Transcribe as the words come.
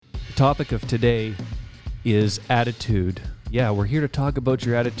topic of today is attitude. Yeah, we're here to talk about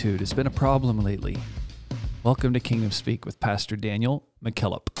your attitude. It's been a problem lately. Welcome to Kingdom Speak with Pastor Daniel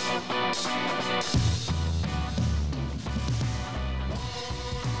McKillop.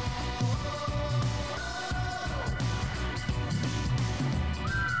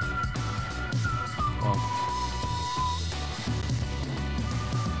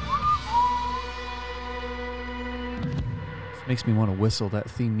 Makes me want to whistle that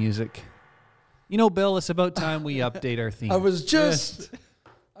theme music. You know, Bill, it's about time we update our theme. I was just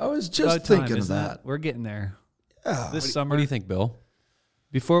thinking of that. We're getting there. Yeah. This summer. What do you think, Bill?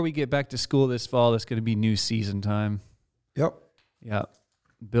 Before we get back to school this fall, it's going to be new season time. Yep. Yeah.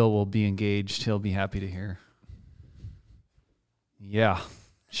 Bill will be engaged. He'll be happy to hear. Yeah.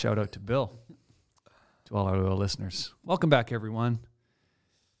 Shout out to Bill. To all our loyal listeners. Welcome back, everyone.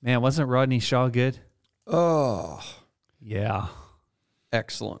 Man, wasn't Rodney Shaw good? Oh. Yeah.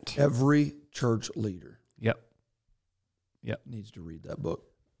 Excellent. Every church leader Yep. needs to read that book.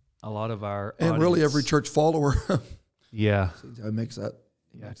 A lot of our And audience, really every church follower. Yeah. See how he makes that.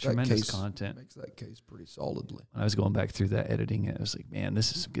 Yeah, makes tremendous that case, content. Makes that case pretty solidly. When I was going back through that editing, I was like, man,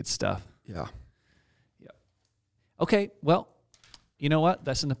 this is some good stuff. Yeah. Okay, well, you know what?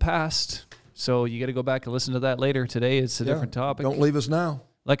 That's in the past. So you got to go back and listen to that later. Today it's a different topic. Don't leave us now.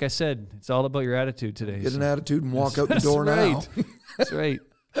 Like I said, it's all about your attitude today. Get an so. attitude and walk out the That's door right. now. That's right.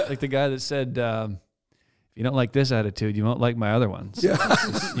 Like the guy that said, if you don't like this attitude, you won't like my other ones. Yeah.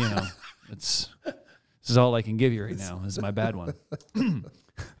 Just, you know, this is all I can give you right now. This is my bad one.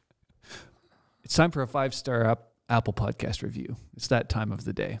 It's time for a 5-star Apple Podcast review. It's that time of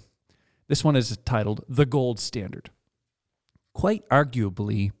the day. This one is titled The Gold Standard. Quite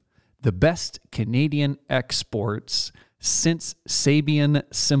arguably, the best Canadian exports since Sabian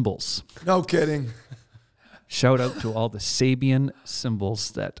cymbals. No kidding. Shout out to all the Sabian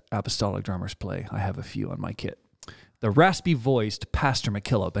cymbals that apostolic drummers play. I have a few on my kit. The raspy-voiced Pastor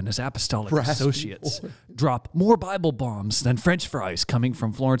McKillop and his apostolic associates drop more Bible bombs than French fries coming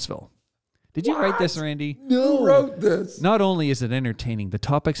from Florenceville. Did you write this, Randy? Who wrote this? Not only is it entertaining, the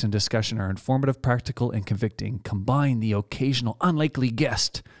topics in discussion are informative, practical, and convicting. Combine the occasional unlikely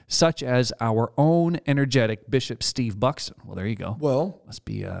guest, such as our own energetic Bishop Steve Buxton. Well, there you go. Well, Must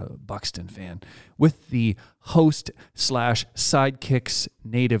be a Buxton fan. With the host/sidekick's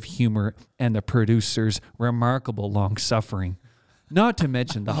native humor and the producer's remarkable long-suffering. Not to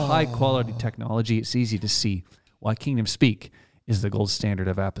mention the high-quality technology, it's easy to see why Kingdom Speak is the gold standard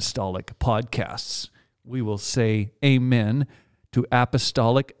of apostolic podcasts. We will say amen to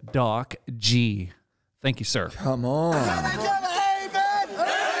Apostolic Doc G. Thank you, sir. come on.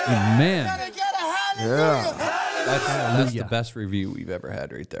 Amen. Yeah. That's the best review we've ever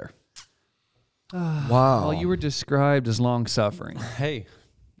had right there. Wow. Well, you were described as long-suffering, Hey,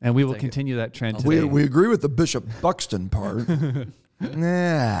 and we will continue that trend today. we agree with the Bishop Buxton part.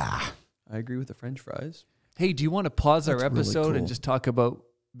 Yeah. I agree with the French fries. Hey, do you want to pause our That's really episode cool. and just talk about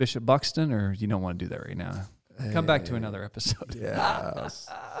Bishop Buxton, or you don't want to do that right now? Come back to another episode. Yes.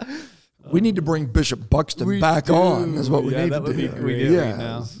 We need to bring Bishop Buxton back on, is what we Yeah, need that to would do. be great yes. right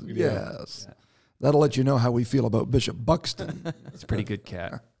now. Yes. That'll let you know how we feel about Bishop Buxton. It's a pretty good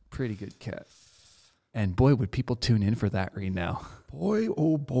cat. Pretty good cat. And boy, would people tune in for that right now. Boy,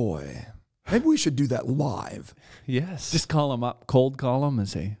 oh boy. Maybe we should do that live. Yes. Just call him up, cold call him and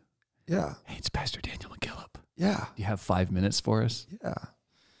say, Yeah. hey, it's Pastor Daniel McKillop. Yeah. Do you have 5 minutes for us? Yeah.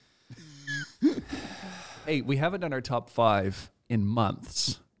 Hey, we haven't done our top 5 in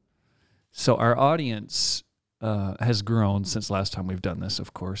months. So our audience has grown since last time we've done this,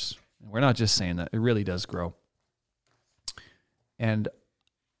 of course. And we're not just saying that. It really does grow. And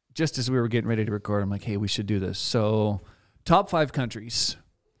just as we were getting ready to record, I'm like, hey, we should do this. So top 5 countries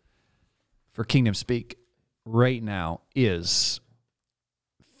for Kingdom Speak right now is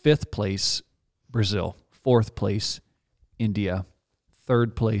 5th place, Brazil. 4th place, India.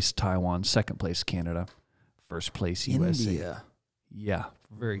 3rd place, Taiwan. 2nd place, Canada. 1st place, USA. India. Yeah,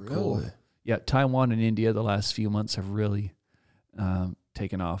 very cool. Really? Yeah, Taiwan and India the last few months have really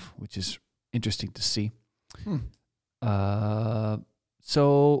taken off, which is interesting to see.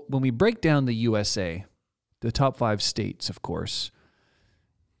 So when we break down the USA, the top 5 states, of course,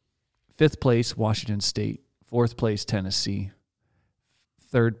 5th place, Washington State. 4th place, Tennessee.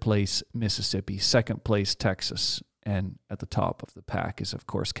 3rd place, Mississippi. 2nd place, Texas. And at the top of the pack is, of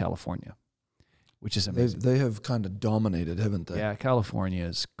course, California, which is amazing. They have kind of dominated, haven't they? Yeah, California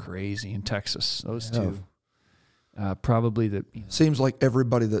is crazy, and Texas. Those They two. Probably the... Seems like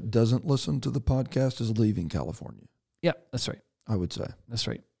everybody that doesn't listen to the podcast is leaving California, Yeah, that's right. I would say. That's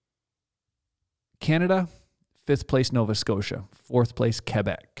right. Canada, 5th place, Nova Scotia. 4th place,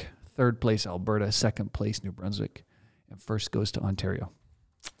 Quebec. third place Alberta, second place New Brunswick, and first goes to Ontario.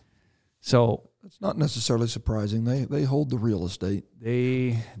 So It's not necessarily surprising. They hold the real estate.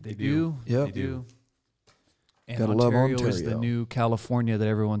 they do. Yep. They do. And Gotta love Ontario is the Ontario. new California that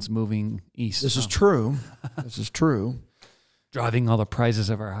everyone's moving east. This is from. true. This is true. Driving all the prices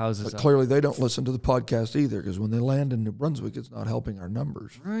of our houses But up. clearly they don't listen to the podcast either, because when they land in New Brunswick, it's not helping our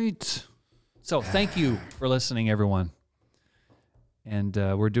numbers. Right. So thank you for listening, everyone. And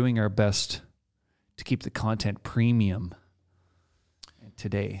we're doing our best to keep the content premium. And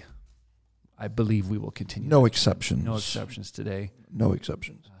today, I believe we will continue. No exceptions. No exceptions today. No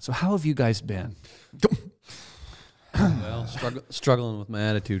exceptions. So how have you guys been? Well, struggling with my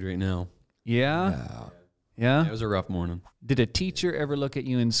attitude right now. Yeah? Yeah. It was a rough morning. Did a teacher ever look at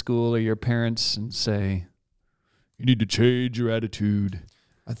you in school or your parents and say, you need to change your attitude?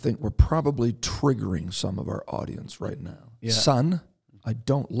 I think we're probably triggering some of our audience right now. Yeah. Son, I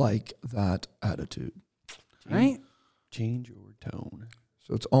don't like that attitude. Right? Change your tone.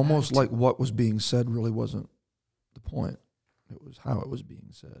 So it's almost like what was being said really wasn't the point. It was how it was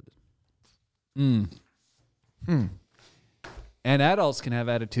being said. And adults can have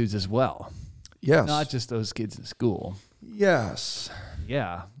attitudes as well. Yes. Not just those kids in school. Yes.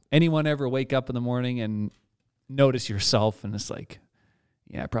 Yeah. Anyone ever wake up in the morning and notice yourself and it's like,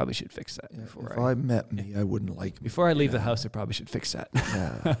 yeah, I probably should fix that If before I met me, I wouldn't like me. before I leave the house. I probably should fix that.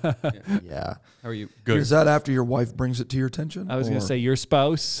 Yeah. How are you? Is that after your wife brings it to your attention? I was going Or- to say your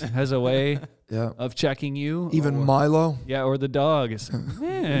spouse has a way Yeah. of checking you. Even or, Milo? yeah, or the dog is,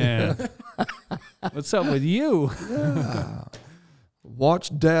 man, what's up with you? Yeah.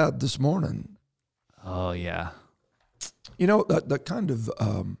 Watched Dad this morning. Oh yeah. You know, that kind of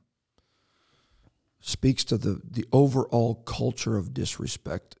speaks to the overall culture of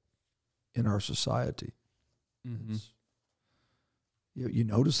disrespect in our society. Mm-hmm. You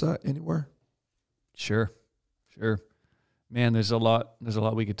notice that anywhere? Sure. Man, there's a lot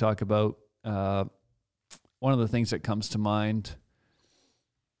we could talk about. One of the things that comes to mind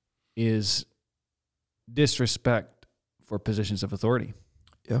is disrespect for positions of authority.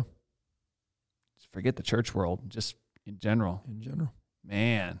 Yeah. Forget the church world, just in general. In general.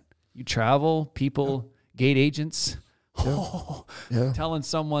 Man, you travel, people, gate agents, Yeah. telling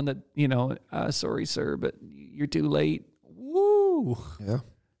someone that, sorry, sir, but you're too late. Woo. Yeah.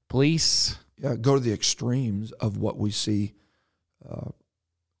 Police. Yeah. Go to the extremes of what we see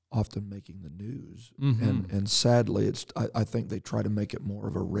often making the news. Mm-hmm. And sadly, I think they try to make it more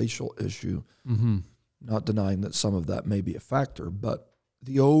of a racial issue, not denying that some of that may be a factor, but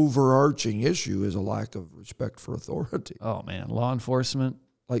the overarching issue is a lack of respect for authority. Oh, man, law enforcement.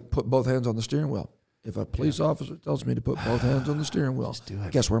 Like put both hands on the steering wheel. If a police officer tells me to put both hands on the steering wheel, Just do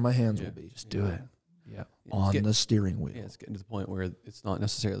it. guess where my hands will be? Just do it. Yeah. On the steering wheel. Yeah, it's getting to the point where it's not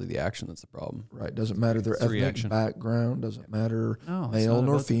necessarily the action that's the problem. Right. Doesn't matter their It's the ethnic reaction. background. Doesn't matter No, it's male not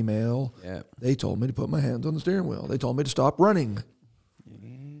nor about the- female. Yeah. They told me to put my hands on the steering wheel. They told me to stop running.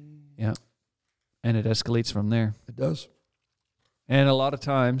 Yeah. And it escalates from there. It does. And a lot of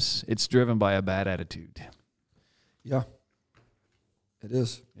times it's driven by a bad attitude. Yeah. It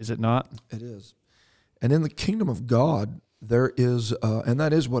is. Is it not? It is. And in the kingdom of God, there is, and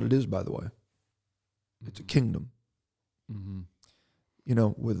that is what it is, by the way. It's a kingdom. Mm-hmm. You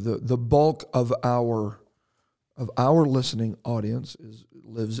know, with the bulk of our listening audience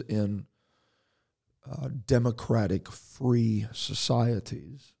lives in democratic, free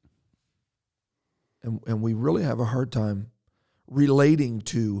societies, and we really have a hard time relating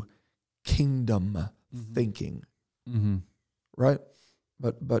to kingdom thinking, right?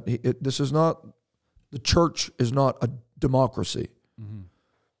 But this is not, the church is not a democracy.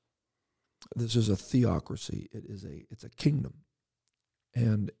 This is a theocracy. It's a kingdom.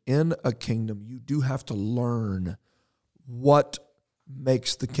 And in a kingdom, you do have to learn what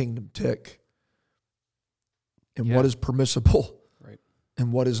makes the kingdom tick and what is permissible Right.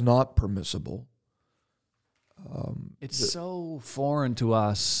 and what is not permissible. It's so foreign to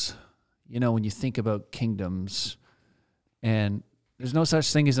us, when you think about kingdoms, and there's no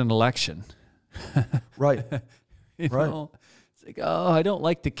such thing as an election. Right, It's like, oh, I don't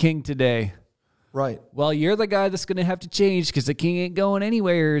like the king today. right. Well, you're the guy that's going to have to change because the king ain't going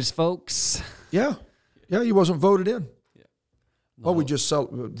anywheres, folks. Yeah, he wasn't voted in. Yeah. Well,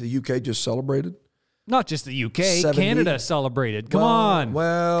 the UK just celebrated. Not just the UK, 70. Canada celebrated. Come Well, on.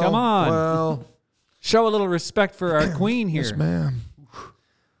 Well, Come on. Well, Show a little respect for our queen here. yes, ma'am.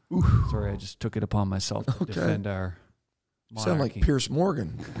 Sorry, I just took it upon myself to defend our You sound like monarchy. Pierce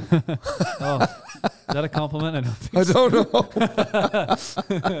Morgan. Oh, is that a compliment? I don't think I don't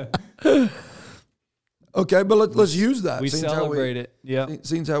know. Okay, but let's use that. We Seems celebrate it. Yeah.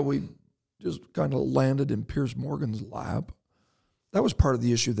 Seems how we just kind of landed in Piers Morgan's lap. That was part of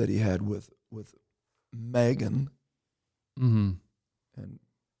the issue that he had with Meghan. Mm-hmm. And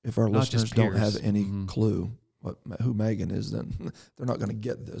if our Not listeners just don't Piers. have any Mhm. clue who Meghan is, then they're not going to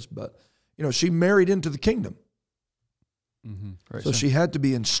get this. But, she married into the kingdom. Mm-hmm. Right. So she had to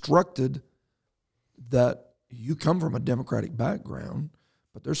be instructed that you come from a democratic background,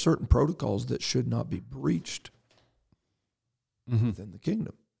 but there's certain protocols that should not be breached Mm-hmm. within the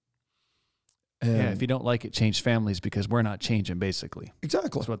kingdom. And Yeah, if you don't like it, change families because we're not changing. Basically,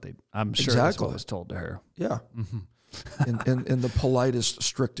 exactly. that's what I'm sure that's Exactly. what was told to her. Yeah. Mm-hmm. in the politest,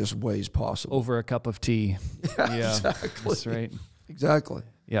 strictest ways possible. Over a cup of tea. Yeah, exactly. that's right. Exactly.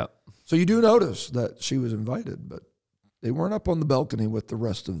 Yeah. So you do notice that she was invited, but they weren't up on the balcony with the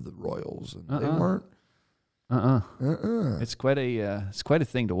rest of the royals, and they weren't. It's quite a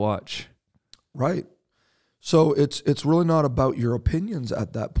thing to watch. Right. So it's really not about your opinions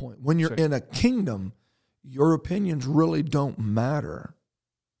at that point. When you're in a kingdom, your opinions really don't matter.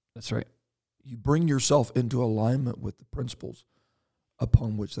 That's right. You bring yourself into alignment with the principles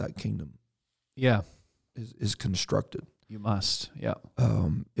upon which that kingdom Yeah, is constructed. you must. Yeah.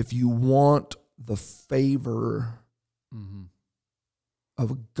 If you want the favor Mm-hmm.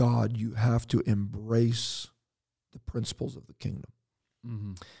 of God, you have to embrace the principles of the kingdom.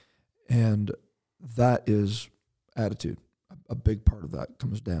 Mm-hmm. And that is attitude. A big part of that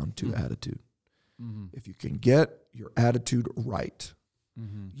comes down to attitude. Mm-hmm. If you can get your attitude right,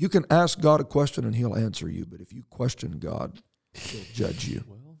 Mm-hmm. you can ask God a question and he'll answer you. But if you question God, he'll judge you.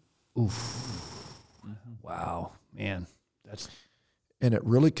 Oof. Wow, man, that's. And it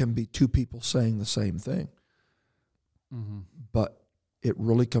really can be two people saying the same thing. Mm-hmm. But it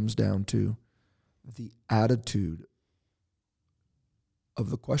really comes down to the attitude of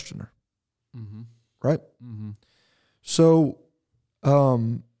the questioner, Mm-hmm. right? Mm-hmm. So,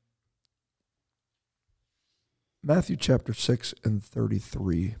 Matthew chapter 6 and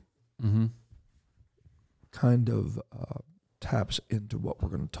 33 Mm-hmm. kind of taps into what we're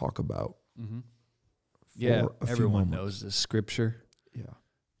going to talk about. Mm-hmm. for Yeah, a few everyone moments. knows this scripture. Yeah,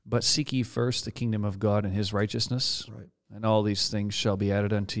 But seek ye first the kingdom of God and his righteousness, right. and all these things shall be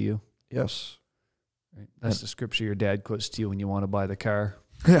added unto you. Yes. Right? That's the scripture your dad quotes to you when you want to buy the car.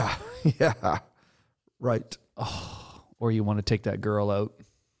 Yeah, yeah, right. Oh, or you want to take that girl out.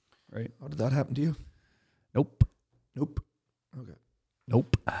 Right? How did that happen to you? Nope. Nope. Okay.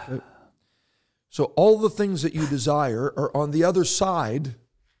 Nope. So all the things that you desire are on the other side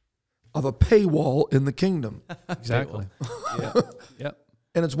of a paywall in the kingdom, Exactly. Yeah. Yep.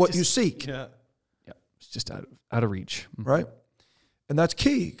 and it's what you seek, Yeah. Yep. It's just out of reach. right? And that's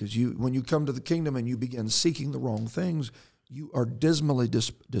key, because when you come to the kingdom and you begin seeking the wrong things, you are dismally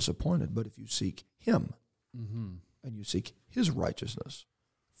disappointed. But if you seek him Mm-hmm. and you seek his righteousness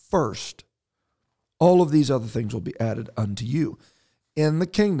first, all of these other things will be added unto you. In the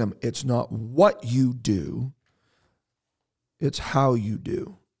kingdom, it's not what you do, it's how you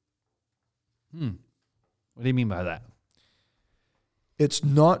do. What do you mean by that? It's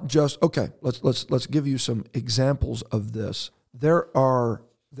not just, okay, let's give you some examples of this. There are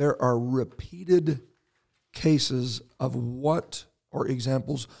repeated cases of what, or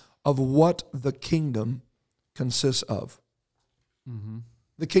examples of what the kingdom consists of. Mm-hmm.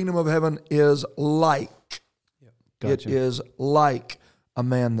 The kingdom of heaven is like. Gotcha. It is like a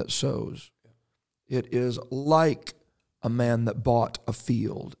man that sows. It is like a man that bought a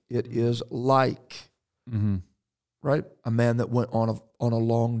field. It is like, Mm-hmm. right, a man that went on a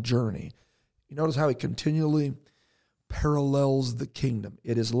long journey. You notice how he continually parallels the kingdom.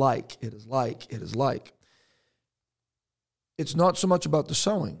 It is like, it is like, it is like. It's not so much about the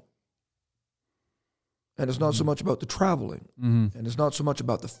sowing, and it's not so much about the traveling, Mm-hmm. and it's not so much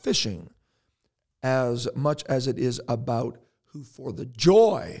about the fishing, as much as it is about who for the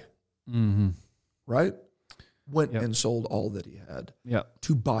joy, Mm-hmm. right, went Yep. and sold all that he had Yeah.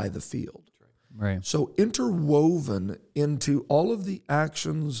 to buy the field. Right. So interwoven into all of the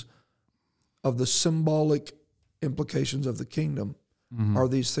actions of the symbolic implications of the kingdom Mm-hmm. are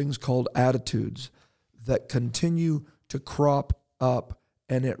these things called attitudes that continue to crop up,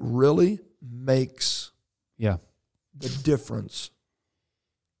 and it really makes Yeah. the difference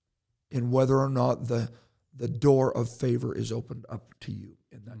in whether or not the door of favor is opened up to you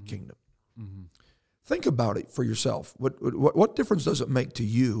in that kingdom. Mm-hmm. Think about it for yourself. What difference does it make to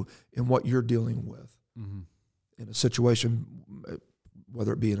you in what you're dealing with Mm-hmm. in a situation,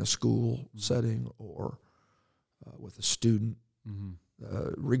 whether it be in a school setting or with a student, Mm-hmm.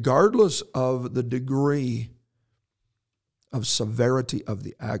 regardless of the degree of severity of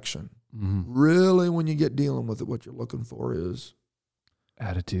the action? Mm-hmm. Really, when you get dealing with it, what you're looking for is,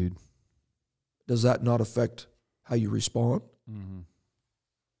 Attitude. does that not affect how you respond? Mm-hmm.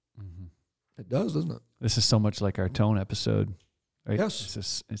 Mm-hmm. It does, doesn't it? This is so much like our tone episode, right? Yes.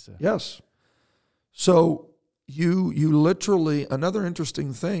 It's a Yes. So you literally, another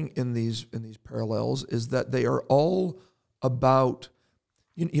interesting thing in these parallels is that they are all about,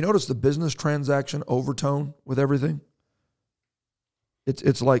 you notice the business transaction overtone with everything?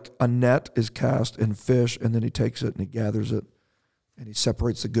 It's like a net is cast in fish, and then he takes it and he gathers it and he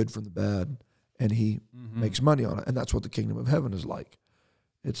separates the good from the bad, and he makes money on it. And that's what the kingdom of heaven is like.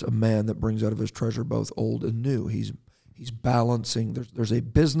 It's a man that brings out of his treasure both old and new. He's balancing. There's a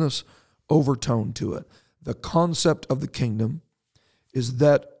business overtone to it. The concept of the kingdom is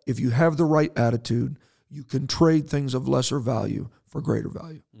that if you have the right attitude, you can trade things of lesser value for greater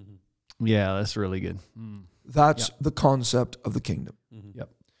value. Mm-hmm. Yeah, that's really good. That's the concept of the kingdom. Mm-hmm. Yep.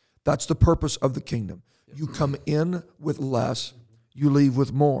 That's the purpose of the kingdom. You come in with less, you leave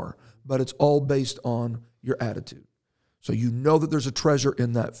with more, but it's all based on your attitude. So you know that there's a treasure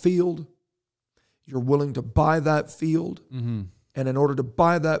in that field. You're willing to buy that field. Mm-hmm. And in order to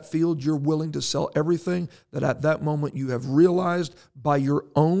buy that field, you're willing to sell everything that at that moment you have realized by your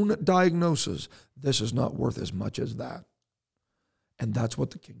own diagnosis, this is not worth as much as that. And that's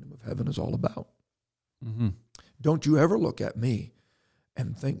what the kingdom of heaven is all about. Mm-hmm. Don't you ever look at me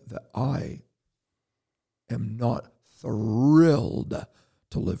and think that I am not thrilled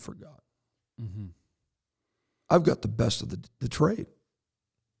to live for God. Mm-hmm. I've got the best of the trade.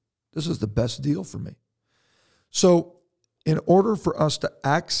 This is the best deal for me. So in order for us to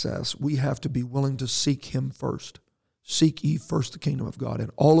access, we have to be willing to seek him first. Seek ye first the kingdom of God,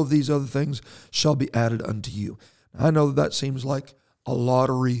 and all of these other things shall be added unto you. Now, I know that seems like a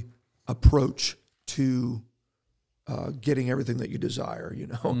lottery approach to getting everything that you desire, you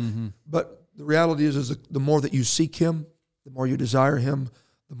know. Mm-hmm. But the reality is the more that you seek him, the more you desire him,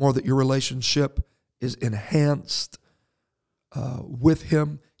 the more that your relationship is enhanced with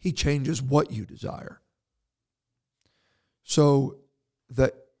him. He changes what you desire so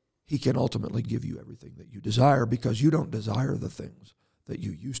that he can ultimately give you everything that you desire, because you don't desire the things that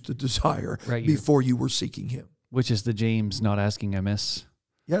you used to desire before you were seeking him. Which is the James not asking amiss.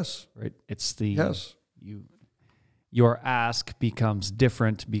 Yes. Right? It's the... Yes. Your ask becomes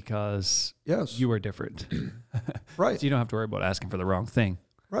different because you are different. Right. So you don't have to worry about asking for the wrong thing.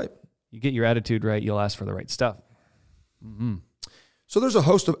 Right. You get your attitude right, you'll ask for the right stuff. Mm-hmm. So there's a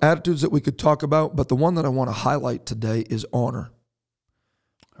host of attitudes that we could talk about, but the one that I want to highlight today is honor.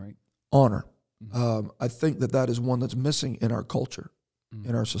 All right. Honor. Mm-hmm. I think that is one that's missing in our culture,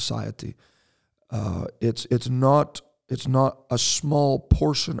 in our society. It's not a small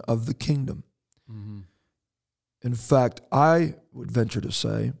portion of the kingdom. Mm-hmm. In fact, I would venture to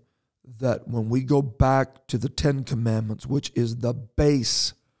say that when we go back to the Ten Commandments, which is the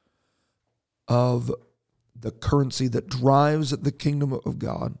base of the currency that drives the kingdom of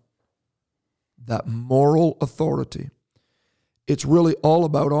God, that moral authority, it's really all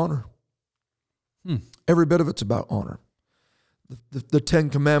about honor. Every bit of it's about honor. The Ten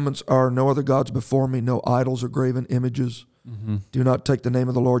Commandments are: no other gods before me, no idols or graven images. Mm-hmm. Do not take the name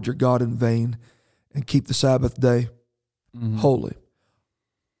of the Lord your God in vain, and keep the Sabbath day holy.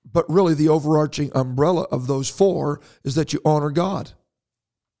 But really the overarching umbrella of those four is that you honor God.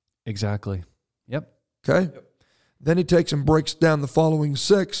 Exactly. Yep. Okay? Yep. Then he takes and breaks down the following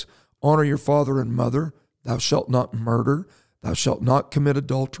 6. Honor your father and mother. Thou shalt not murder. Thou shalt not commit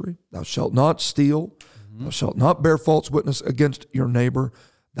adultery. Thou shalt not steal. Thou shalt not bear false witness against your neighbor.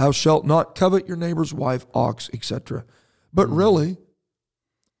 Thou shalt not covet your neighbor's wife, ox, etc. But really,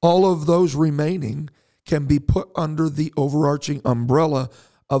 all of those remaining can be put under the overarching umbrella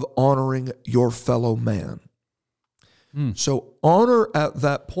of honoring your fellow man. So honor at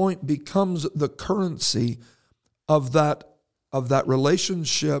that point becomes the currency of that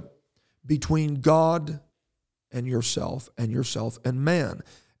relationship between God and yourself and man.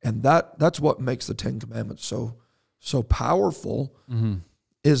 And that's what makes the Ten Commandments so powerful,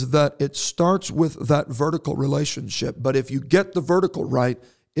 is that it starts with that vertical relationship. But if you get the vertical right,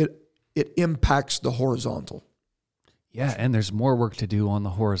 it impacts the horizontal. Yeah, and there's more work to do on the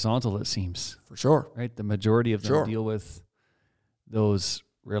horizontal, it seems. For sure. Right? The majority of them deal with those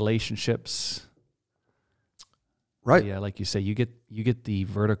relationships. Right. Yeah, like you say, you get the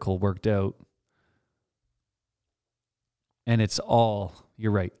vertical worked out. And it's all,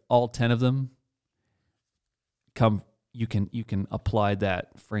 you're right, all 10 of them you can apply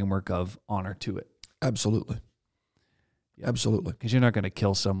that framework of honor to it. Absolutely. Yep. Absolutely. Because you're not going to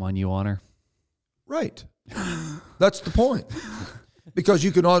kill someone you honor. Right. That's the point. Because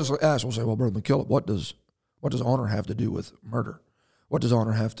you can honestly ask, we'll say, well, Brother McKillop, what does honor have to do with murder? What does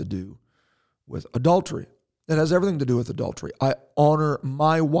honor have to do with adultery? It has everything to do with adultery. I honor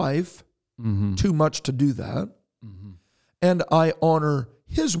my wife too much to do that, and I honor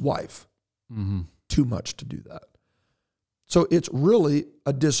his wife too much to do that. So it's really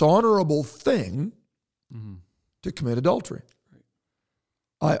a dishonorable thing to commit adultery.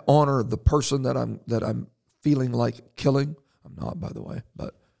 I honor the person that I'm feeling like killing. I'm not, by the way,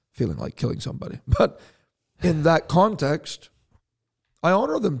 but feeling like killing somebody. But in that context, I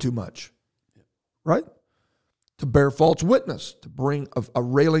honor them too much, right? To bear false witness, to bring a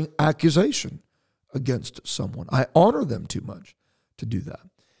railing accusation against someone. I honor them too much to do that.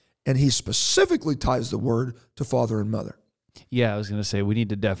 And he specifically ties the word to father and mother. Yeah, I was going to say, we need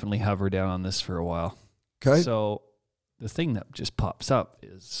to definitely hover down on this for a while. Okay? So the thing that just pops up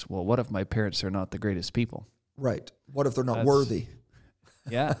is, well, what if my parents are not the greatest people? Right. What if they're not worthy?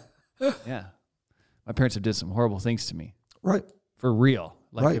 Yeah. Yeah. My parents have did some horrible things to me. Right. For real.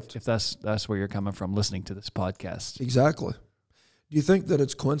 Like Right. if that's where you're coming from listening to this podcast. Exactly. Do you think that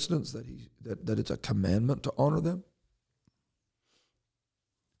it's coincidence that it's a commandment to honor them?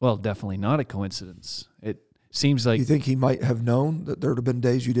 Well, definitely not a coincidence. It seems like You think he might have known that there would have been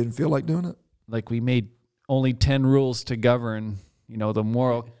days you didn't feel like doing it? we made only 10 rules to govern, the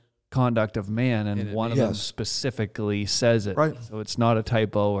moral conduct of man, and one of them Yes. specifically says it. Right. So it's not a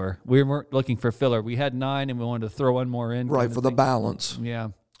typo, or we weren't looking for filler. We had 9 and we wanted to throw one more in. Right, kind of for the thing. balance. Yeah.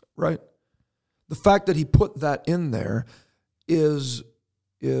 Right. The fact that he put that in there is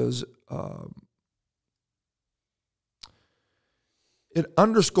it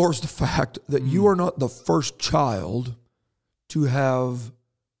underscores the fact that you are not the first child to have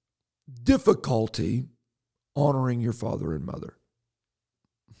difficulty honoring your father and mother.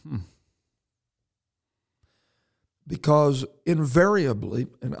 Because invariably,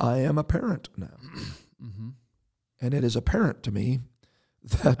 and I am a parent now, and it is apparent to me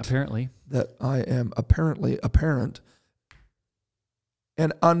Apparently. that I am apparently a parent,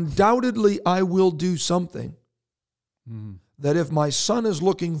 and undoubtedly I will do something that if my son is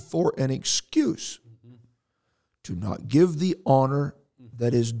looking for an excuse to not give the honor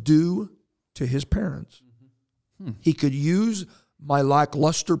that is due to his parents, he could use my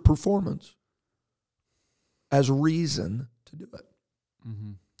lackluster performance as reason to do it.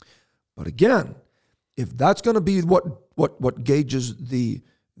 But again, if that's going to be what gauges the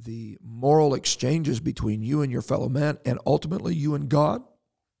moral exchanges between you and your fellow man, and ultimately you and God,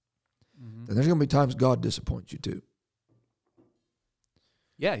 then there's going to be times God disappoints you too.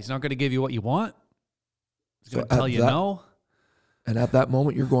 Yeah, he's not going to give you what you want. He's going So to tell at you that- no. And at that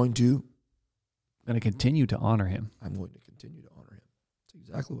moment, you're going to, I'm going to continue to honor him. I'm going to continue to honor him. That's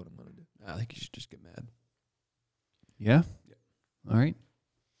exactly what I'm going to do. I think you should just get mad. Yeah? All right.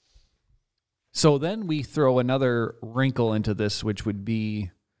 So then we throw another wrinkle into this, which would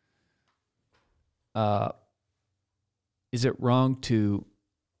be, is it wrong to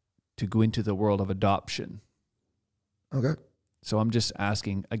go into the world of adoption? Okay. So I'm just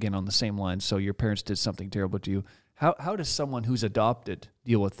asking, again, on the same line. So your parents did something terrible to you. How does someone who's adopted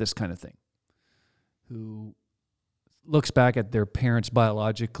deal with this kind of thing? Who looks back at their parents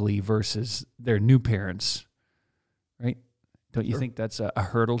biologically versus their new parents, right? Don't you think that's a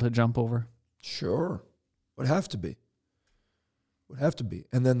hurdle to jump over? Sure. Would have to be. Would have to be.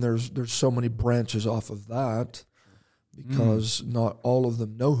 And then there's so many branches off of that because not all of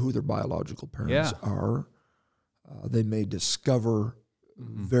them know who their biological parents are. They may discover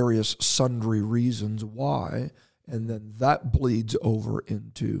various sundry reasons why, and then that bleeds over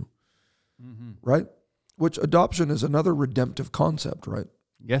into, right? Which adoption is another redemptive concept, right?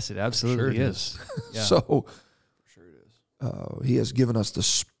 Yes, it absolutely is. Yeah. So For sure it is. he has given us the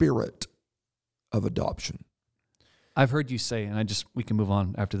spirit of adoption. I've heard you say, and we can move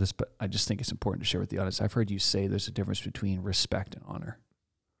on after this, but I just think it's important to share with the audience. I've heard you say there's a difference between respect and honor.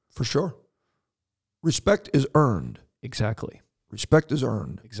 For sure. Respect is earned. Exactly. Respect is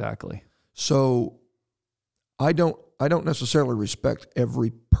earned. Exactly. So I don't necessarily respect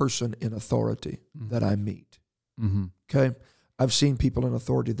every person in authority that I meet. Okay? I've seen people in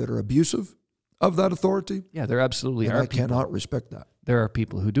authority that are abusive of that authority. Yeah, there absolutely And are I people. cannot respect that. There are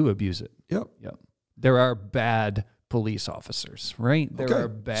people who do abuse it. Yep. Yep. There are bad police officers, right? There are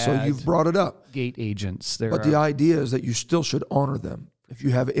bad So you've brought it up. gate agents. But the idea is that you still should honor them. If you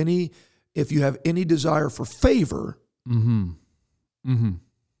have any desire for favor, then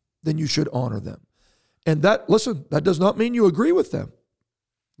you should honor them. And that does not mean you agree with them.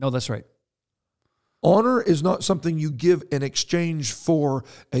 No, that's right. Honor is not something you give in exchange for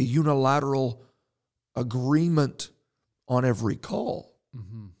a unilateral agreement on every call.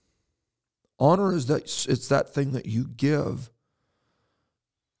 Mm-hmm. Honor is that it's that thing that you give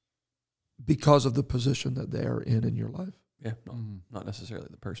because of the position that they are in your life. Yeah, not necessarily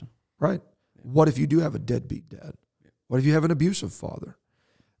the person. Right? Yeah. What if you do have a deadbeat dad? Yeah. What if you have an abusive father?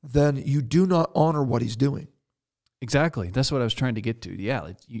 Then you do not honor what he's doing. Exactly. That's what I was trying to get to.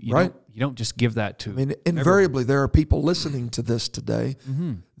 Yeah, you right? don't just give that to. I mean, invariably, there are people listening to this today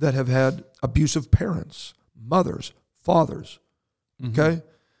that have had abusive parents, mothers, fathers. Okay,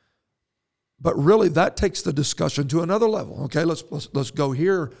 but really, that takes the discussion to another level. Okay, let's go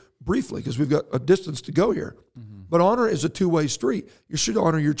here briefly because we've got a distance to go here. But honor is a two-way street. You should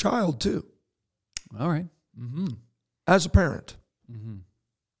honor your child too. All right. As a parent.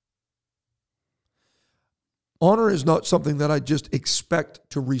 Honor is not something that I just expect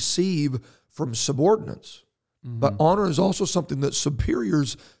to receive from subordinates, but honor is also something that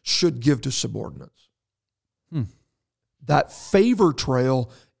superiors should give to subordinates. That favor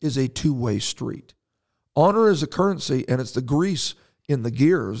trail is a two-way street. Honor is a currency, and it's the grease in the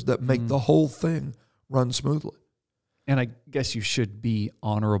gears that make the whole thing run smoothly. And I guess you should be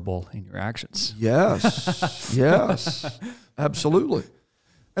honorable in your actions. Yes, yes, absolutely.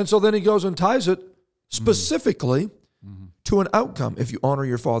 And so then he goes and ties it specifically to an outcome. If you honor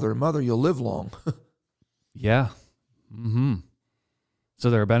your father and mother, you'll live long. Yeah. So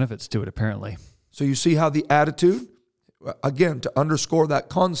there are benefits to it, apparently. So you see how the attitude, again, to underscore that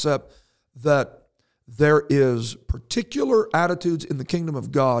concept that there is particular attitudes in the kingdom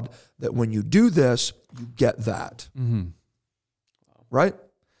of God that when you do this, you get that. Right?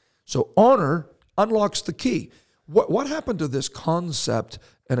 So honor unlocks the key. What happened to this concept?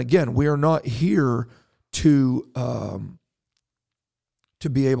 And again, we are not here to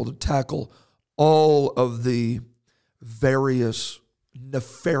be able to tackle all of the various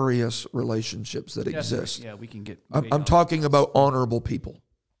nefarious relationships that exist. Yeah, we can get. I'm talking about honorable people.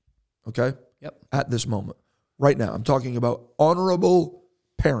 Okay? Yep. At this moment. Right now. I'm talking about honorable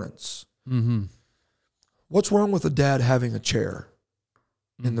parents. What's wrong with a dad having a chair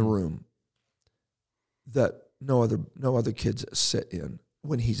in the room that no other kids sit in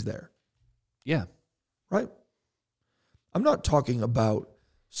when he's there? Yeah. Right? I'm not talking about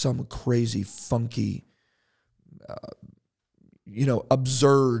some crazy, funky,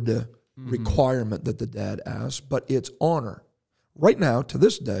 absurd requirement that the dad asks, but it's honor. Right now, to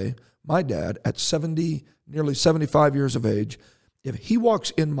this day, my dad, at 70, nearly 75 years of age, if he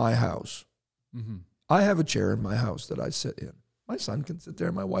walks in my house, I have a chair in my house that I sit in. My son can sit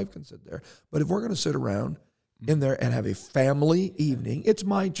there, my wife can sit there. But if we're going to sit around in there and have a family evening, it's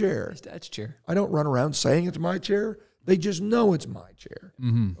my chair. It's Dad's chair. I don't run around saying it's my chair. They just know it's my chair.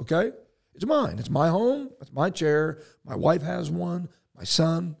 Okay? It's mine. It's my home. It's my chair. My wife has one. My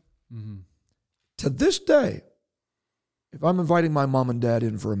son. To this day, if I'm inviting my mom and dad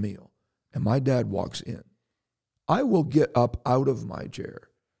in for a meal and my dad walks in, I will get up out of my chair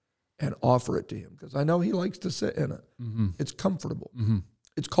and offer it to him because I know he likes to sit in it. It's comfortable.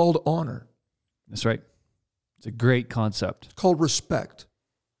 It's called honor. That's right. It's a great concept. It's called respect.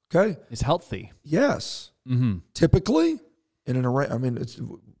 Okay? It's healthy. Yes. Typically,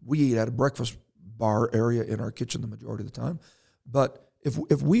 we eat at a breakfast bar area in our kitchen the majority of the time. But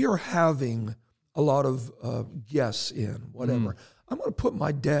if we are having a lot of guests in, whatever, I'm going to put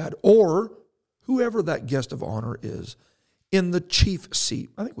my dad or whoever that guest of honor is in the chief seat.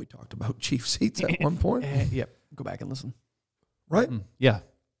 I think we talked about chief seats at one point. Yep. Go back and listen. Right? Yeah.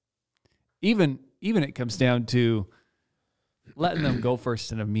 Even it comes down to letting them go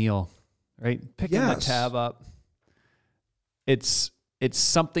first in a meal, right? Picking the tab up. It's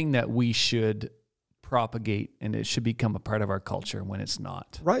something that we should propagate, and it should become a part of our culture when it's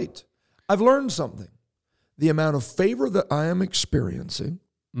not. Right. I've learned something. The amount of favor that I am experiencing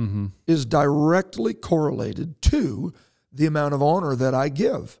is directly correlated to the amount of honor that I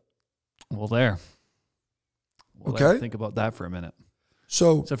give. Well, okay. Think about that for a minute.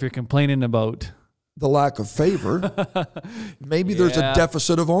 So if you're complaining about the lack of favor, maybe there's a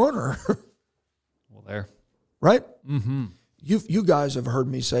deficit of honor. Right? You guys have heard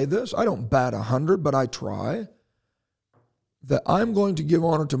me say this. I don't bat 100, but I try. That I'm going to give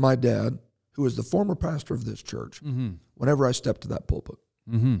honor to my dad, who is the former pastor of this church, whenever I step to that pulpit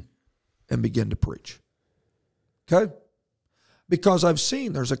and begin to preach. Okay? Because I've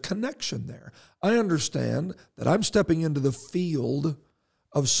seen there's a connection there. I understand that I'm stepping into the field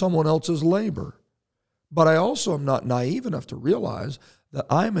of someone else's labor. But I also am not naive enough to realize that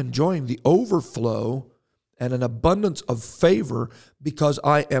I'm enjoying the overflow and an abundance of favor because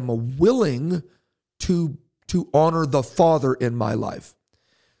I am willing to honor the Father in my life.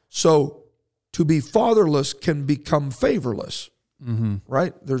 So to be fatherless can become favorless,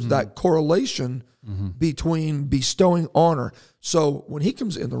 right? There's that correlation between bestowing honor. So when he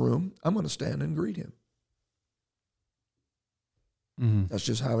comes in the room, I'm going to stand and greet him. That's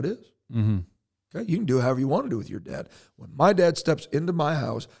just how it is. Okay, you can do however you want to do with your dad. When my dad steps into my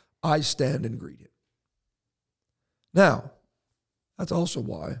house, I stand and greet him. Now, that's also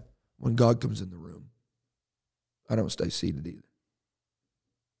why when God comes in the room, I don't stay seated either.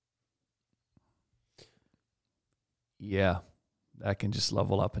 Yeah, that can just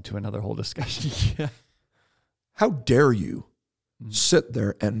level up into another whole discussion. Yeah. How dare you sit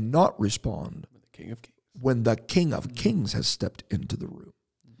there and not respond when the King of Kings has stepped into the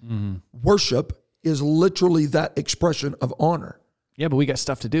room? Worship is literally that expression of honor. Yeah, but we got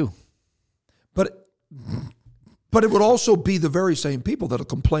stuff to do. But it would also be the very same people that'll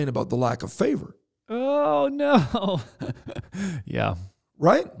complain about the lack of favor. Oh, no. Yeah.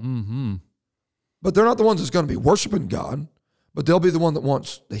 Right? But they're not the ones that's going to be worshiping God, but they'll be the one that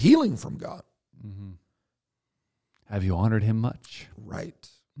wants the healing from God. Have you honored him much? Right.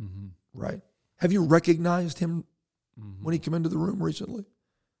 Right. Have you recognized him when he came into the room recently?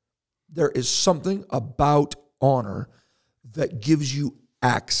 There is something about honor that gives you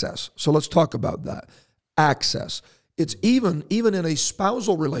access. So let's talk about that. Access. It's even in a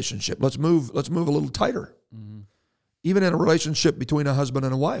spousal relationship. Let's move a little tighter. Even in a relationship between a husband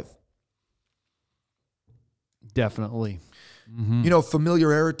and a wife. Definitely. You know,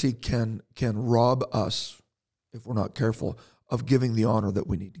 familiarity can rob us, if we're not careful, of giving the honor that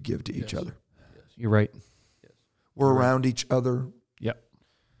we need to give to each other. You're right. We're around each other.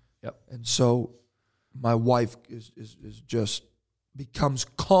 Yep. And so my wife is just becomes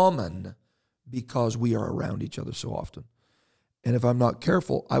common because we are around each other so often. And if I'm not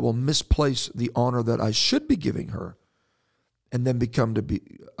careful, I will misplace the honor that I should be giving her and then become to be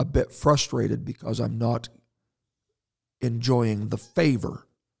a bit frustrated because I'm not enjoying the favor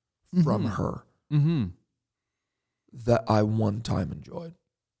from her that I one time enjoyed.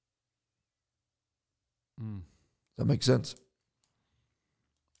 Does that make sense?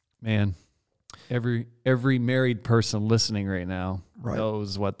 Man, every married person listening right now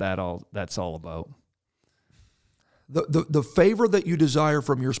knows what that's all about. The favor that you desire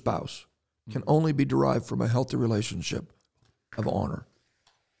from your spouse can only be derived from a healthy relationship of honor.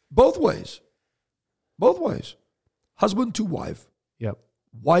 Both ways. Husband to wife. Yep.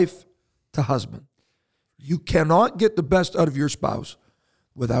 Wife to husband. You cannot get the best out of your spouse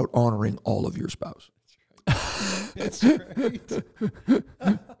without honoring all of your spouse. That's right.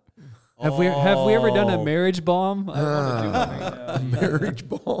 Have we ever done a marriage bomb? I want to do one right now. A marriage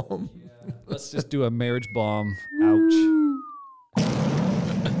bomb. Let's just do a marriage bomb. Ouch.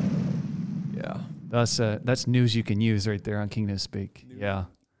 Yeah. That's news you can use right there on Kingdom Speak. Yeah.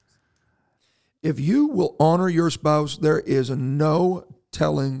 If you will honor your spouse, there is no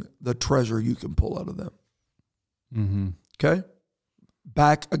telling the treasure you can pull out of them. Okay?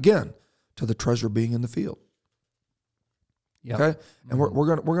 Back again to the treasure being in the field. Yep. Okay? And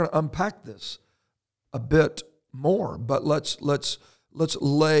we're gonna unpack this a bit more, but let's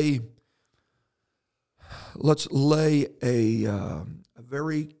lay a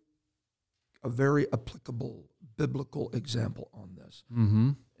very applicable biblical example on this.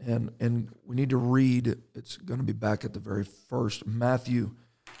 And we need to read, it's going to be back at the very first, Matthew,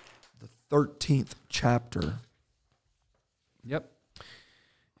 the 13th chapter. Yep.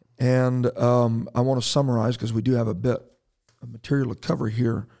 And I want to summarize because we do have a bit of material to cover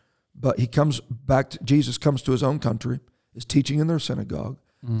here. But Jesus comes to his own country, is teaching in their synagogue.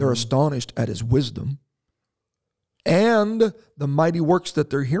 They're astonished at his wisdom and the mighty works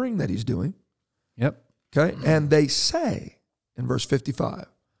that they're hearing that he's doing. Yep. Okay. And they say in verse 55,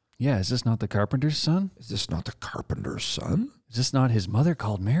 yeah, is this not the carpenter's son? is this not the carpenter's son? Is this not his mother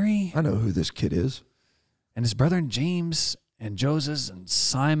called Mary? I know who this kid is. And his brethren James and Joseph and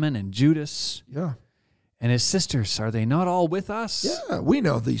Simon and Judas? Yeah. And his sisters, are they not all with us? Yeah, we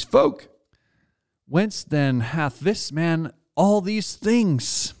know these folk. Whence then hath this man all these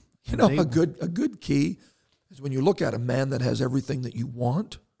things? You know, a good key is when you look at a man that has everything that you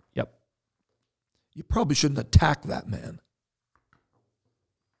want, Yep. you probably shouldn't attack that man.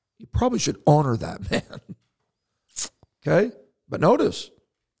 You probably should honor that man. Okay? But notice,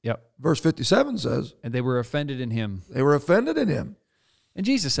 Yep. verse 57 says, And they were offended in him. they were offended in him. And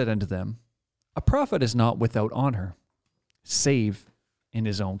Jesus said unto them, A prophet is not without honor, save in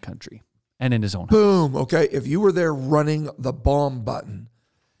his own country and in his own house. Boom. Okay, if you were there running the bomb button,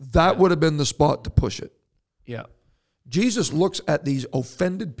 that would have been the spot to push it. Yeah. Jesus looks at these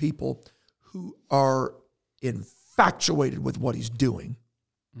offended people who are infatuated with what he's doing.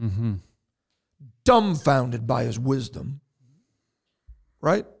 dumbfounded by his wisdom,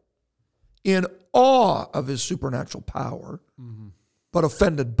 right? In awe of his supernatural power, but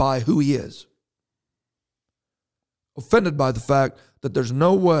offended by who he is. Offended by the fact that there's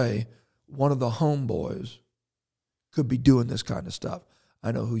no way one of the homeboys could be doing this kind of stuff.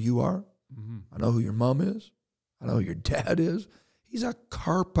 I know who you are. I know who your mom is. I know who your dad is. He's a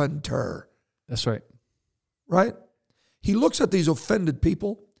carpenter. That's right. Right? He looks at these offended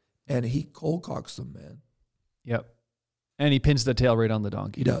people and he cold cocks them, man. Yep. And he pins the tail right on the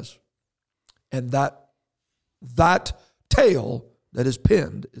donkey. He does. And that tail that is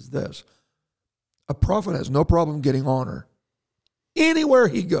pinned is this. A prophet has no problem getting honor anywhere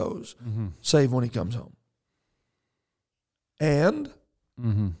he goes, save when he comes home. And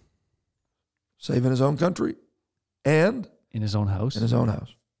save in his own country and in his own house. In his own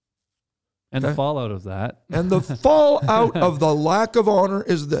house. And the fallout of that. And the fallout of the lack of honor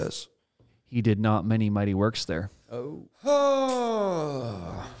is this. He did not many mighty works there. Oh.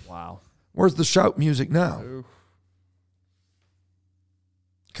 Wow. Where's the shout music now?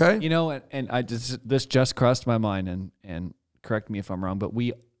 Okay. You know, and this just crossed my mind, and correct me if I'm wrong, but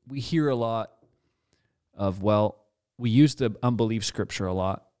we hear a lot of, we use the unbelief scripture a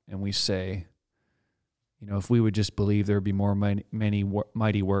lot, and we say, you know, if we would just believe, there would be more many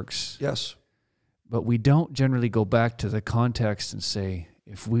mighty works. Yes. But we don't generally go back to the context and say,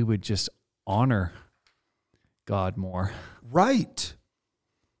 if we would just honor God more. Right.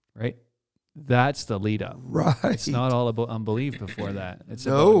 Right? That's the lead up. Right. It's not all about unbelief before that. It's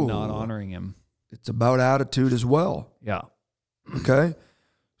about not honoring him. It's about attitude as well. Yeah. Okay?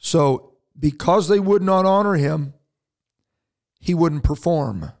 So because they would not honor him, he wouldn't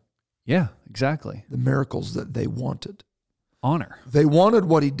perform. Yeah, exactly. The miracles that they wanted. Honor. They wanted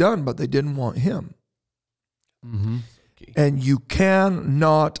what he'd done, but they didn't want him. Mm-hmm. And you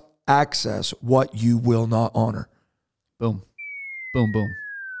cannot access what you will not honor. Boom. Boom, boom.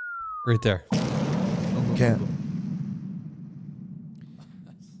 Right there. You can't.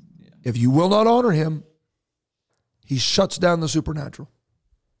 If you will not honor him, he shuts down the supernatural.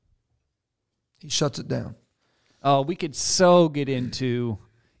 He shuts it down. Oh, we could so get into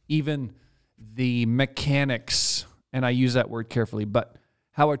even the mechanics, and I use that word carefully, but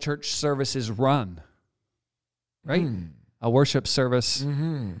how a church service is run, right? A worship service,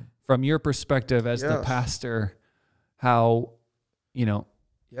 from your perspective as the pastor, how, you know,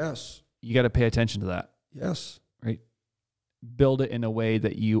 yes, you got to pay attention to that. Yes. Right? Build it in a way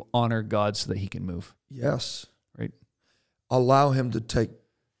that you honor God so that he can move. Yes. Right? Allow him to take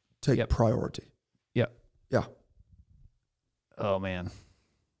priority. Yep. Yeah. Oh, man.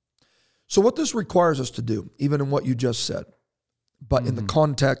 So what this requires us to do, even in what you just said, but in the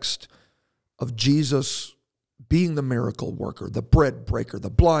context of Jesus being the miracle worker, the bread breaker, the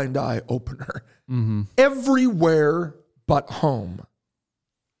blind eye opener, everywhere but home.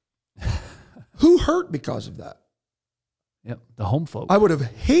 Who hurt because of that? Yep, the home folk. I would have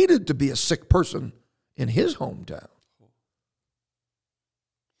hated to be a sick person in his hometown.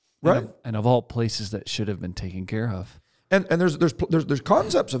 Right? And of all places that should have been taken care of. And there's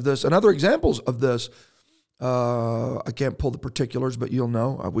concepts of this and other examples of this. I can't pull the particulars, but you'll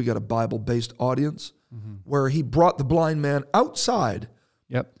know. We got a Bible-based audience where he brought the blind man outside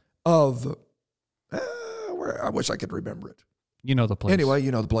of, where I wish I could remember it. You know the place. Anyway,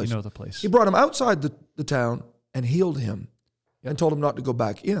 you know the place. You know the place. He brought him outside the town and healed him and told him not to go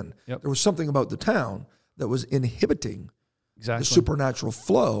back in. There was something about the town that was inhibiting the supernatural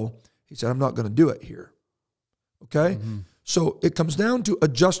flow. He said, I'm not going to do it here. Okay? So it comes down to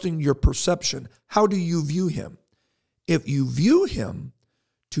adjusting your perception. How do you view him? If you view him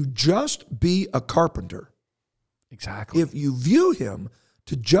to just be a carpenter, if you view him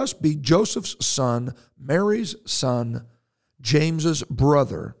to just be Joseph's son, Mary's son, James's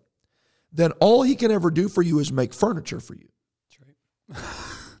brother, then all he can ever do for you is make furniture for you. That's right.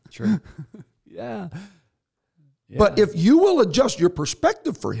 True. Yeah. But if you will adjust your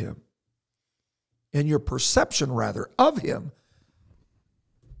perspective for him, and your perception, rather, of him,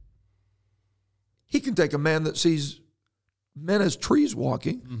 he can take a man that sees men as trees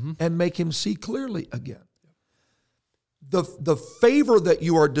walking and make him see clearly again. The favor that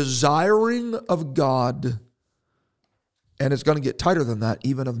you are desiring of God, and it's going to get tighter than that,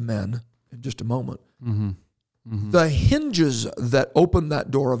 even of men, in just a moment. The hinges that open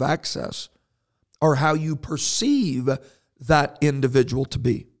that door of access are how you perceive that individual to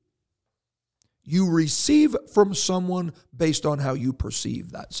be. You receive from someone based on how you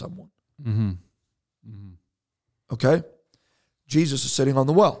perceive that someone. Okay? Jesus is sitting on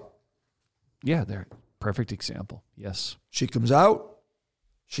the well. Yeah, they're perfect example. Yes. She comes out.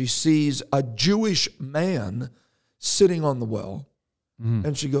 She sees a Jewish man sitting on the well,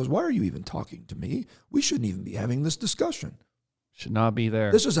 and she goes, why are you even talking to me? We shouldn't even be having this discussion. Should not be there.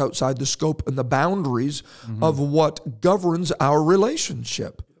 This is outside the scope and the boundaries of what governs our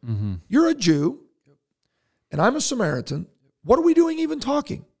relationship. You're a Jew, and I'm a Samaritan. What are we doing even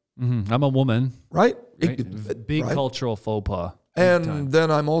talking? I'm a woman. Right? Big right? cultural faux pas. And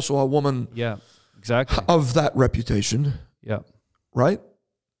then I'm also a woman Yeah, exactly. of that reputation. Yeah. Right?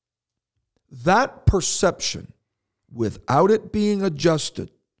 That perception, without it being adjusted,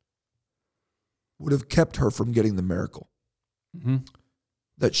 would have kept her from getting the miracle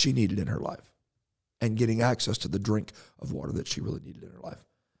that she needed in her life and getting access to the drink of water that she really needed in her life.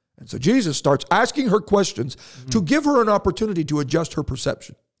 And so Jesus starts asking her questions to give her an opportunity to adjust her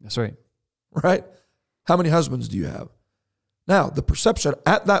perception. That's right. Right? How many husbands do you have? Now, the perception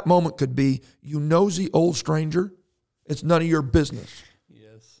at that moment could be, you nosy old stranger, it's none of your business.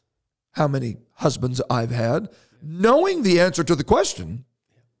 Yes. How many husbands I've had. Knowing the answer to the question,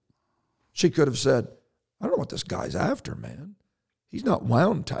 she could have said, I don't know what this guy's after, man. He's not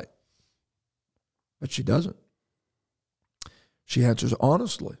wound tight. But she doesn't. She answers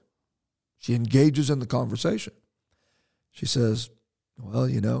honestly. She engages in the conversation. She says, well,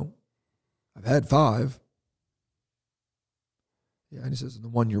 you know, I've had 5. Yeah, and he says, and the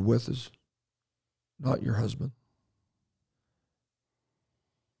one you're with is not your husband.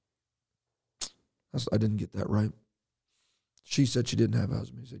 I didn't get that right. She said she didn't have a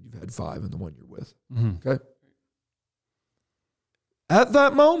husband. He said, you've had 5 and the one you're with. Okay? At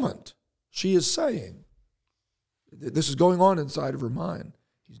that moment, she is saying, this is going on inside of her mind.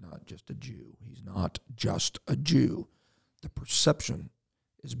 He's not just a Jew. He's not just a Jew. The perception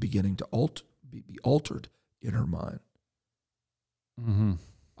is beginning to be altered in her mind.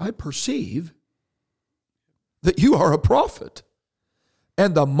 I perceive that you are a prophet.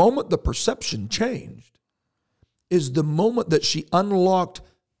 And the moment the perception changed is the moment that she unlocked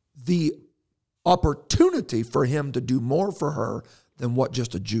the opportunity for him to do more for her than what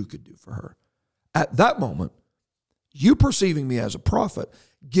just a Jew could do for her. At that moment, you perceiving me as a prophet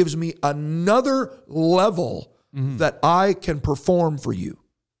gives me another level that I can perform for you.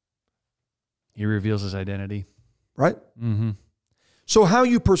 He reveals his identity. Right? So how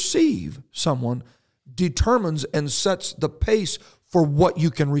you perceive someone determines and sets the pace for what you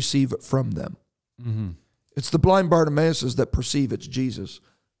can receive from them. It's the blind Bartimaeus that perceive it's Jesus,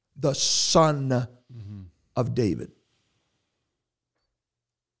 the son of David.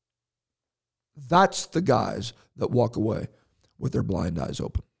 That's the guys that walk away with their blind eyes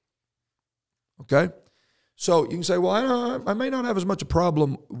open. Okay? So you can say, well, I may not have as much a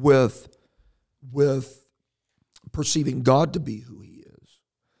problem with perceiving God to be who he is.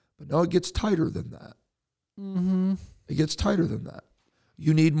 But no, it gets tighter than that. It gets tighter than that.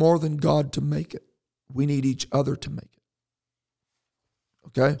 You need more than God to make it. We need each other to make it.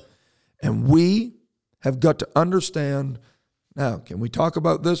 Okay? And we have got to understand, now, can we talk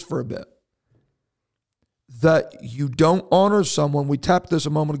about this for a bit? That you don't honor someone, we tapped this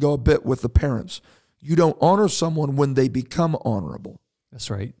a moment ago a bit with the parents. You don't honor someone when they become honorable. That's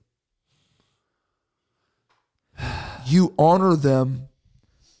right. You honor them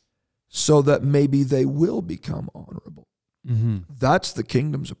so that maybe they will become honorable. That's the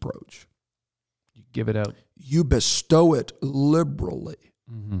kingdom's approach. You give it out. You bestow it liberally.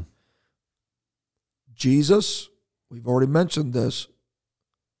 Jesus, we've already mentioned this,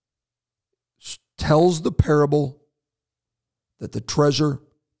 tells the parable that the treasure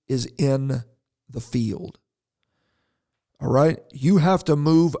is in the field. All right? You have to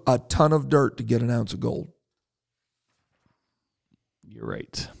move a ton of dirt to get an ounce of gold. You're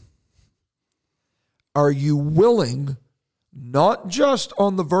right. Are you willing, not just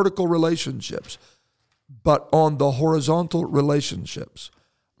on the vertical relationships, but on the horizontal relationships?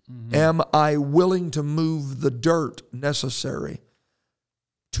 Am I willing to move the dirt necessary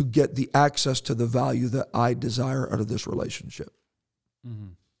to get the access to the value that I desire out of this relationship?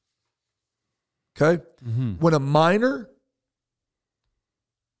 Okay? When a minor,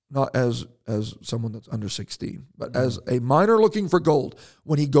 not as someone that's under 16, but as a minor looking for gold,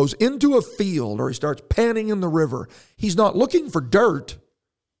 when he goes into a field or he starts panning in the river, he's not looking for dirt.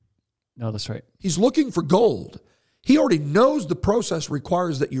 No, that's right. He's looking for gold. He already knows the process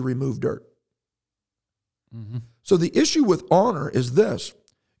requires that you remove dirt. So the issue with honor is this.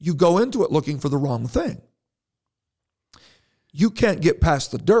 You go into it looking for the wrong thing. You can't get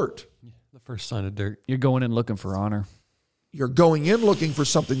past the dirt. The first sign of dirt. You're going in looking for honor. You're going in looking for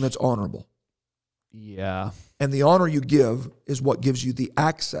something that's honorable. Yeah. And the honor you give is what gives you the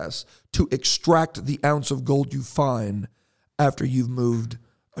access to extract the ounce of gold you find after you've moved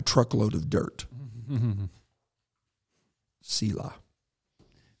a truckload of dirt. Selah.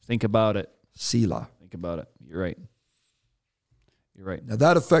 Think about it. Selah. Think about it. You're right. You're right. Now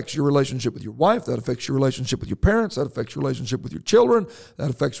that affects your relationship with your wife. That affects your relationship with your parents. That affects your relationship with your children. That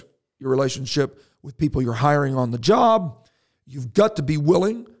affects your relationship with people you're hiring on the job. You've got to be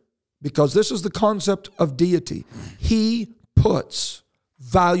willing, because this is the concept of deity. He puts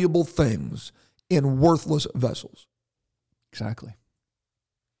valuable things in worthless vessels. Exactly.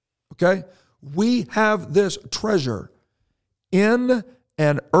 Okay? We have this treasure in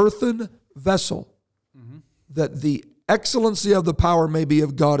an earthen vessel, that the excellency of the power may be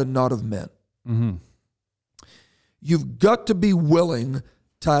of God and not of men. You've got to be willing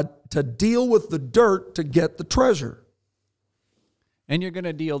to deal with the dirt to get the treasure. And you're going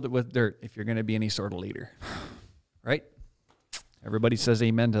to deal with dirt if you're going to be any sort of leader. Right? Everybody says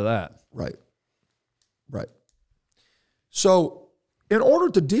amen to that. Right. Right. So in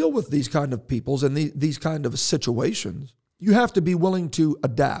order to deal with these kind of peoples and these kind of situations, you have to be willing to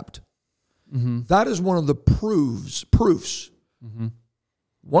adapt. That is one of the proofs.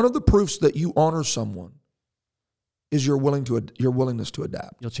 One of the proofs that you honor someone is your willingness to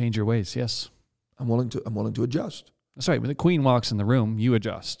adapt. You'll change your ways, yes. I'm willing to adjust. That's right. When the queen walks in the room, you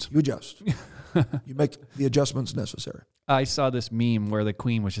adjust. You adjust. You make the adjustments necessary. I saw this meme where the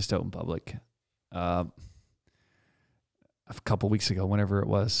queen was just out in public a couple weeks ago, whenever it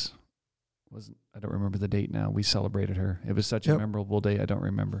was. I don't remember the date now. We celebrated her. It was such a memorable day. I don't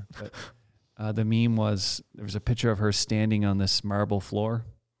remember. But the meme was, there was a picture of her standing on this marble floor.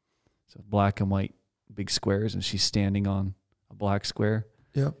 So black and white, big squares, and she's standing on a black square.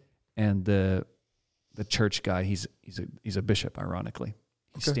 Yeah. And the church guy, he's a bishop, ironically.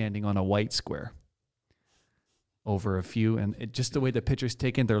 He's standing on a white square over a few. And just the way the picture's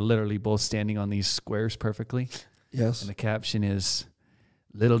taken, they're literally both standing on these squares perfectly. Yes. And the caption is,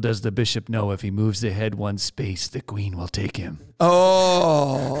 "Little does the bishop know, if he moves the head one space, the queen will take him."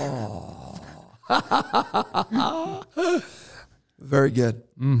 Oh. Very good.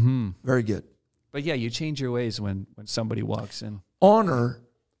 Very good. But yeah, you change your ways when somebody walks in. Honor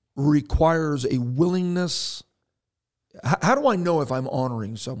requires a willingness. How do I know if I'm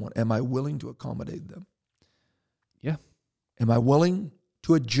honoring someone? Am I willing to accommodate them? Yeah. Am I willing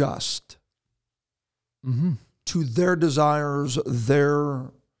to adjust to their desires,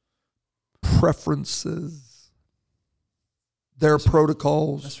 their preferences, their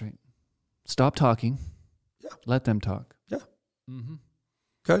protocols? That's right. Stop talking. Yeah. Let them talk. Yeah.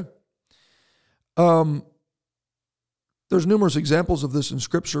 Okay. There's numerous examples of this in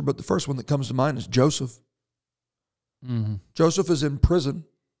Scripture, but the first one that comes to mind is Joseph. Joseph is in prison,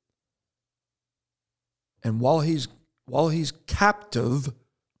 and while he's captive,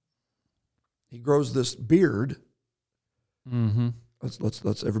 he grows this beard.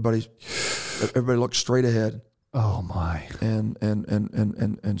 Let's everybody look straight ahead. Oh my! And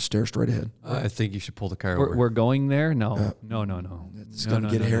stare straight ahead. I think you should pull the car over. We're going there? No. It's going to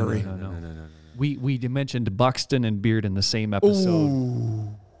get hairy. No. We mentioned Buxton and beard in the same episode.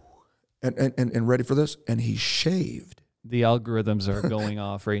 Ooh. And ready for this? And he shaved. The algorithms are going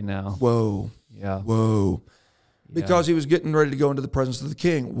off right now. Whoa. Yeah. Whoa. Because he was getting ready to go into the presence of the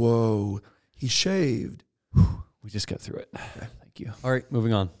king. Whoa. He shaved. We just got through it. Okay. Thank you. All right,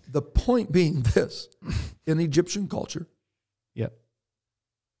 moving on. The point being this. In Egyptian culture, yep,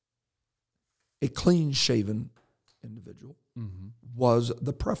 a clean-shaven individual was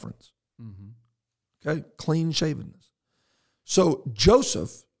the preference. Okay? Clean-shavenness. So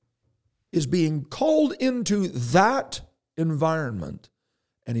Joseph is being called into that environment,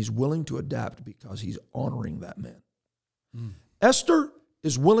 and he's willing to adapt because he's honoring that man. Esther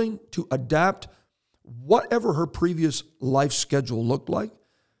is willing to adapt whatever her previous life schedule looked like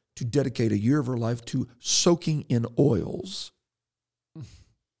to dedicate a year of her life to soaking in oils.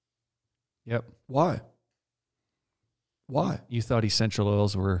 Yep. Why? You thought essential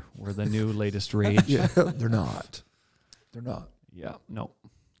oils were the new latest rage. Yeah, they're not. They're not. Yeah, no.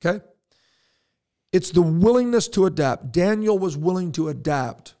 Okay? It's the willingness to adapt. Daniel was willing to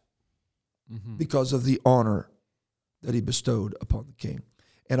adapt because of the honor that he bestowed upon the king.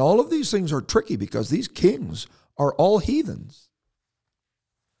 And all of these things are tricky because these kings are all heathens.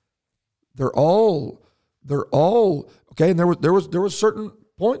 They're all okay. And there was certain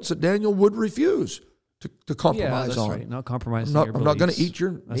points that Daniel would refuse to compromise that's on. Right. Not compromising. I'm not going to eat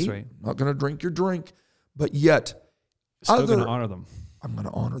your meat. That's right. I'm not going to drink your drink. But yet, still going to honor them. I'm going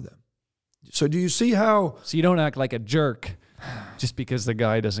to honor them. So do you see how? So you don't act like a jerk just because the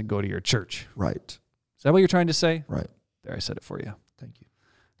guy doesn't go to your church. Right. Is that what you're trying to say? Right. There, I said it for you. Thank you.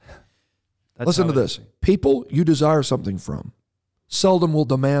 That's Listen to this. People you desire something from seldom will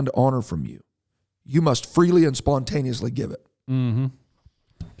demand honor from you. You must freely and spontaneously give it. Mm-hmm.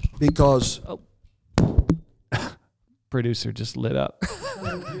 Because Producer just lit up.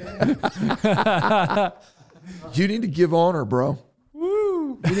 you need to give honor, bro.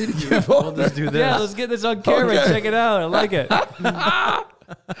 Woo! You need to give honor. We'll just do this. Yeah, let's get this on camera. Okay. Check it out. I like it.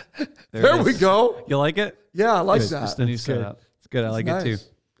 There we go. You like it? Yeah, I like It's that. just the new It's good. setup. It's good. I like it too. Nice.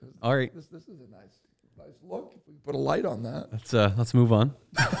 All right. This is a nice look. If we put a light on that. Let's move on.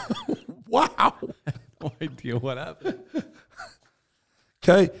 Wow. No idea what happened.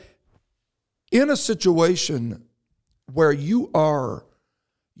 Okay. In a situation where you are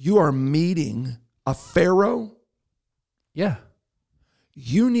meeting a Pharaoh, Yeah.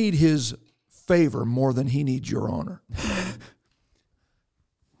 you need his favor more than he needs your honor.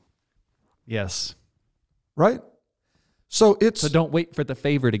 Yes. Right? So So don't wait for the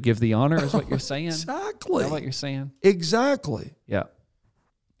favor to give the honor, is what you're saying? Is exactly. that what you're saying? Exactly. Yeah.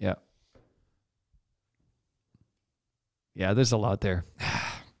 Yeah. Yeah, there's a lot there.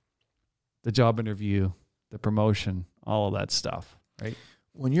 The job interview, the promotion, all of that stuff, right?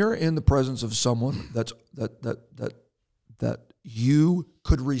 When you're in the presence of someone that you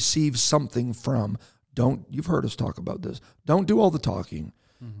could receive something from, you've heard us talk about this. Don't do all the talking.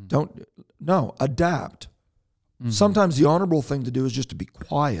 Mm-hmm. Adapt. Mm-hmm. Sometimes the honorable thing to do is just to be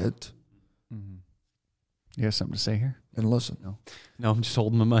quiet Mm-hmm. You have something to say here? and listen. No, I'm just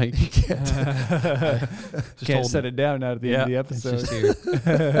holding the mic. Can't set it down now at the end of the episode. It's just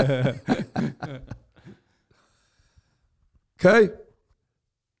here. Okay?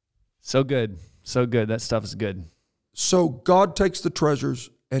 So good. So good. That stuff is good. So God takes the treasures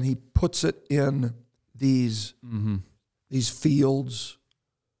and he puts it in these fields.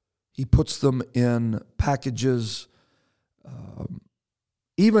 He puts them in packages.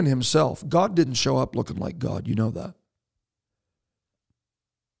 Even himself, God didn't show up looking like God. You know that.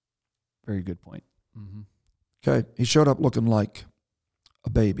 Very good point. Mm-hmm. Okay? He showed up looking like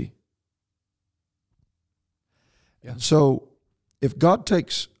a baby. Yeah. So if God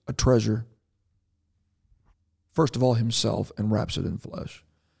takes a treasure, first of all himself, and wraps it in flesh,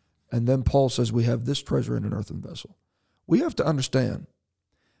 and then Paul says we have this treasure in an earthen vessel, we have to understand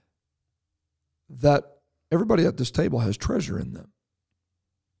that everybody at this table has treasure in them.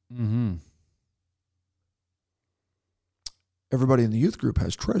 Mm-hmm. Everybody in the youth group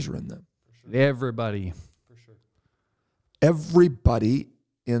has treasure in them. Everybody. Everybody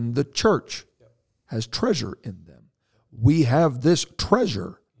in the church has treasure in them. We have this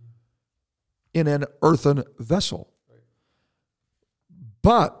treasure in an earthen vessel.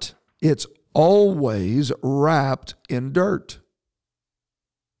 But it's always wrapped in dirt.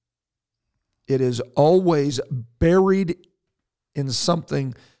 It is always buried in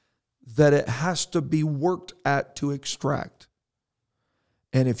something that it has to be worked at to extract.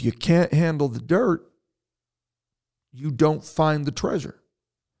 And if you can't handle the dirt, you don't find the treasure.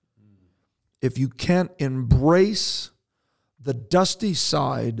 If you can't embrace the dusty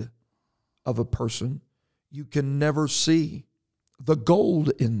side of a person, you can never see the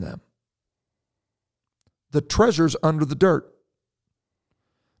gold in them. The treasure's under the dirt.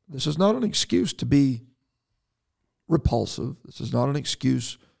 This is not an excuse to be repulsive. This is not an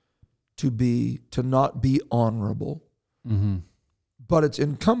excuse to not be honorable. Mm-hmm. But it's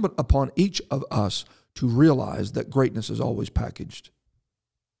incumbent upon each of us to realize that greatness is always packaged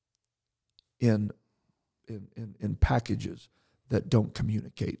in packages that don't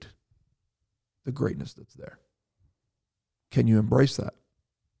communicate the greatness that's there. Can you embrace that?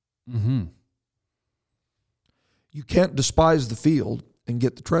 Mm-hmm. You can't despise the field and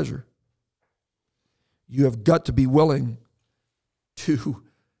get the treasure. You have got to be willing to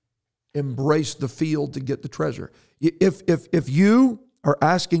embrace the field to get the treasure. If you are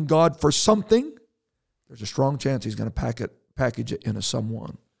asking God for something, there's a strong chance he's going to package it in a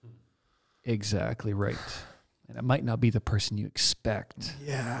someone. Exactly right. And it might not be the person you expect.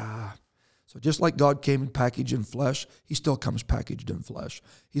 Yeah. So just like God came packaged in flesh, he still comes packaged in flesh.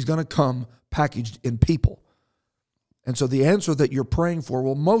 He's going to come packaged in people. And so the answer that you're praying for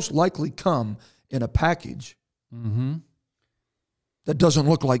will most likely come in a package that doesn't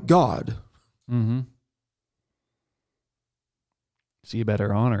look like God. Mm-hmm. So you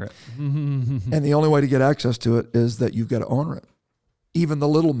better honor it. And the only way to get access to it is that you've got to honor it. Even the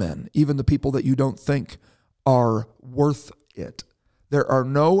little men, even the people that you don't think are worth it. There are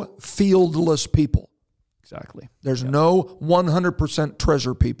no fieldless people. Exactly. There's no 100%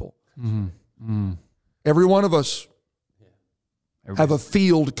 treasure people. Mm-hmm. Mm-hmm. Every one of us have a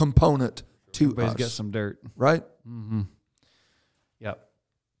field component to everybody's us. got some dirt. Right? Mm-hmm. Yep.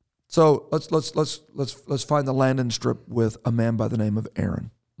 So let's find the landing strip with a man by the name of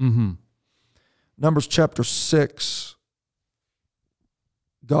Aaron. Mm-hmm. Numbers chapter 6.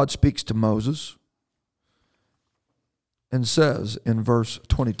 God speaks to Moses and says in verse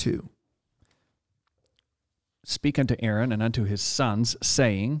 22, Speak unto Aaron and unto his sons,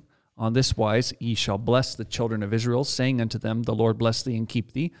 saying, On this wise ye shall bless the children of Israel, saying unto them, The Lord bless thee and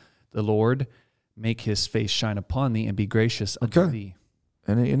keep thee. The Lord make his face shine upon thee and be gracious unto thee.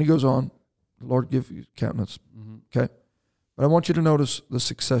 And he goes on, the Lord give you countenance. Mm-hmm. Okay? But I want you to notice the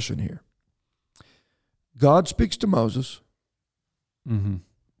succession here. God speaks to Moses Mm-hmm.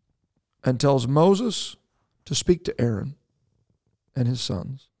 and tells Moses to speak to Aaron and his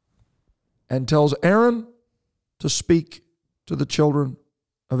sons, and tells Aaron to speak to the children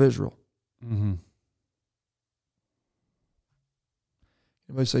of Israel. Mm-hmm.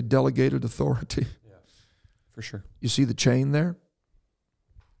 Anybody say delegated authority? Yeah, for sure. You see the chain there?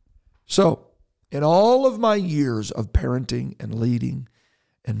 So, in all of my years of parenting and leading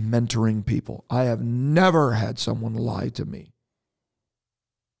and mentoring people, I have never had someone lie to me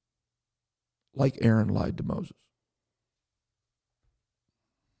like Aaron lied to Moses.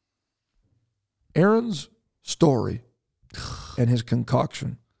 Aaron's story and his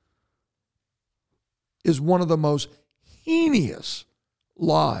concoction is one of the most heinous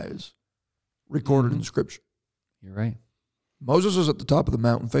lies recorded in Scripture. You're right. Moses is at the top of the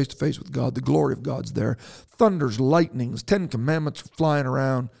mountain, face to face with God. The glory of God's there. Thunders, lightnings, 10 commandments flying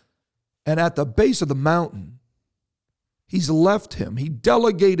around. And at the base of the mountain, he's left him. He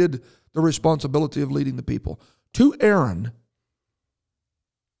delegated the responsibility of leading the people to Aaron.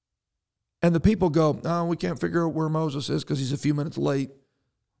 And the people go, "No, we can't figure out where Moses is because he's a few minutes late."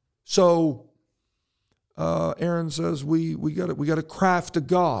 So Aaron says, "We got to craft a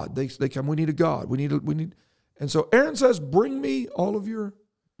god." They come. We need a god. We need. And so Aaron says, "Bring me all of your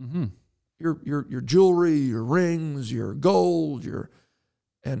your jewelry, your rings, your gold,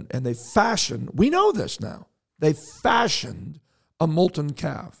 and they fashioned. We know this now. They fashioned a molten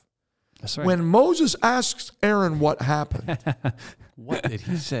calf. That's right. When Moses asks Aaron what happened, What did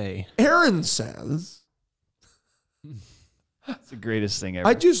he say? Aaron says, It's the greatest thing ever.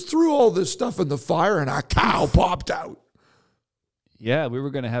 "I just threw all this stuff in the fire and a cow popped out." Yeah, we were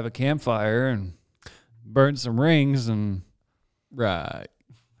going to have a campfire and burn some rings, and Right.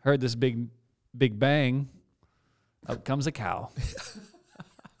 heard this big bang. Out comes a cow.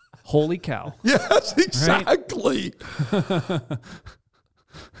 Holy cow. Yes, exactly.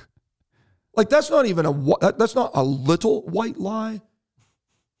 Like that's not even that's not a little white lie.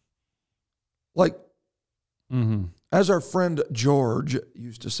 Like, as our friend George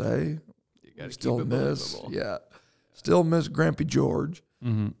used to say, You got to still keep it miss, believable. still miss Grampy George.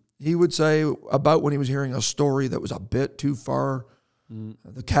 He would say about when he was hearing a story that was a bit too far,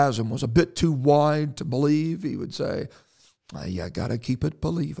 the chasm was a bit too wide to believe, he would say, "You got to keep it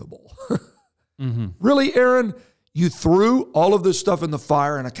believable." Really, Aaron, you threw all of this stuff in the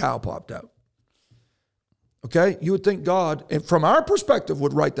fire and a cow popped out. Okay? You would think God, and from our perspective,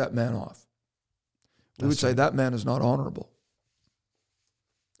 would write that man off. We would say that man is not honorable.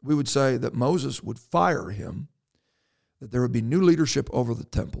 We would say that Moses would fire him, that there would be new leadership over the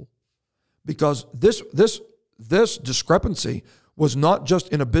temple, because this discrepancy was not just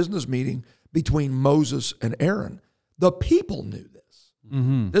in a business meeting between Moses and Aaron. The people knew this.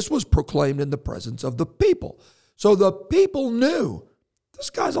 This was proclaimed in the presence of the people. So the people knew this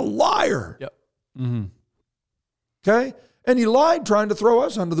guy's a liar. Yep. Okay? And he lied trying to throw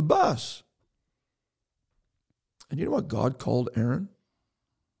us under the bus. And you know what God called Aaron?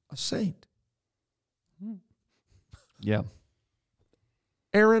 A saint. Yeah.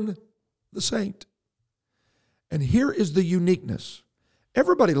 Aaron the saint. And here is the uniqueness.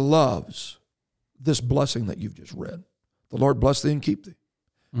 Everybody loves this blessing that you've just read. The Lord bless thee and keep thee.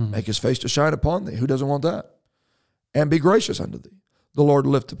 Make his face to shine upon thee. Who doesn't want that? And be gracious unto thee. The Lord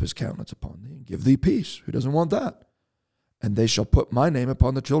lift up his countenance upon thee and give thee peace. Who doesn't want that? And they shall put my name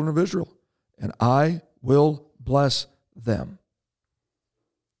upon the children of Israel, and I will bless them.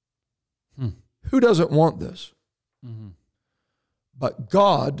 Who doesn't want this? But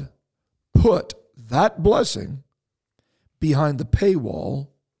God put that blessing behind the paywall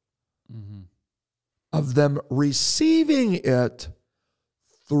of them receiving it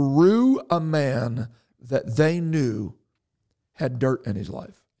through a man that they knew had dirt in his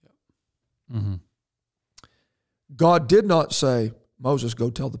life. God did not say, "Moses, go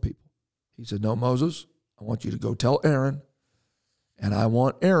tell the people." He said, "No, Moses, I want you to go tell Aaron, and I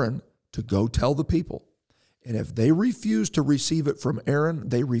want Aaron to go tell the people. And if they refuse to receive it from Aaron,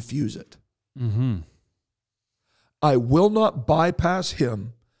 they refuse it. I will not bypass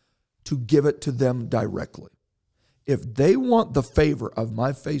him to give it to them directly. If they want the favor of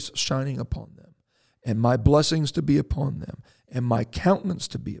my face shining upon them, and my blessings to be upon them, and my countenance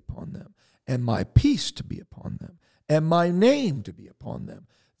to be upon them, and my peace to be upon them, and my name to be upon them,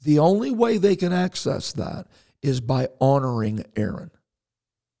 the only way they can access that is by honoring Aaron.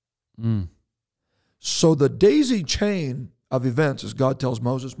 So the daisy chain of events is God tells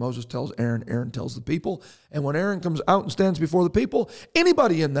Moses, Moses tells Aaron, Aaron tells the people. And when Aaron comes out and stands before the people,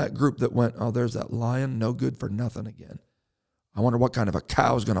 anybody in that group that went, oh, there's that lion, no good for nothing again. I wonder what kind of a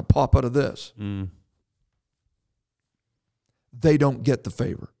cow is going to pop out of this. They don't get the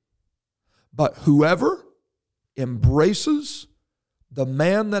favor. But whoever embraces the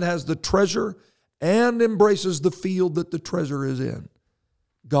man that has the treasure and embraces the field that the treasure is in,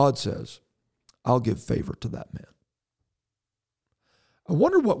 God says, I'll give favor to that man. I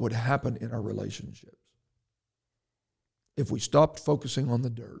wonder what would happen in our relationships if we stopped focusing on the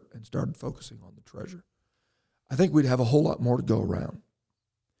dirt and started focusing on the treasure. I think we'd have a whole lot more to go around.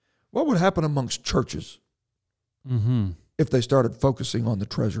 What would happen amongst churches if they started focusing on the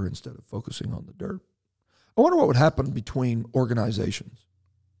treasure instead of focusing on the dirt? I wonder what would happen between organizations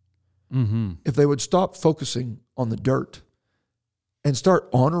if they would stop focusing on the dirt and start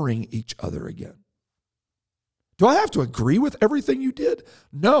honoring each other again. Do I have to agree with everything you did?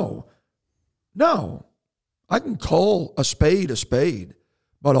 No. I can call a spade,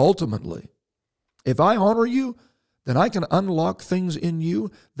 but ultimately, if I honor you, then I can unlock things in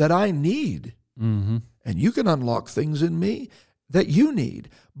you that I need. And you can unlock things in me that you need.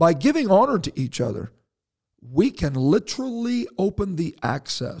 By giving honor to each other, we can literally open the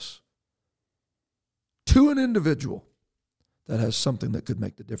access to an individual that has something that could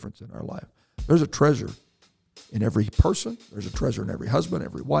make the difference in our life. There's a treasure in every person. There's a treasure in every husband,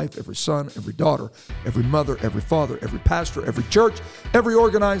 every wife, every son, every daughter, every mother, every father, every pastor, every church, every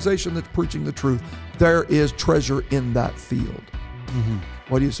organization that's preaching the truth. There is treasure in that field.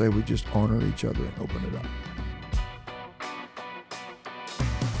 What do you say we just honor each other and open it up?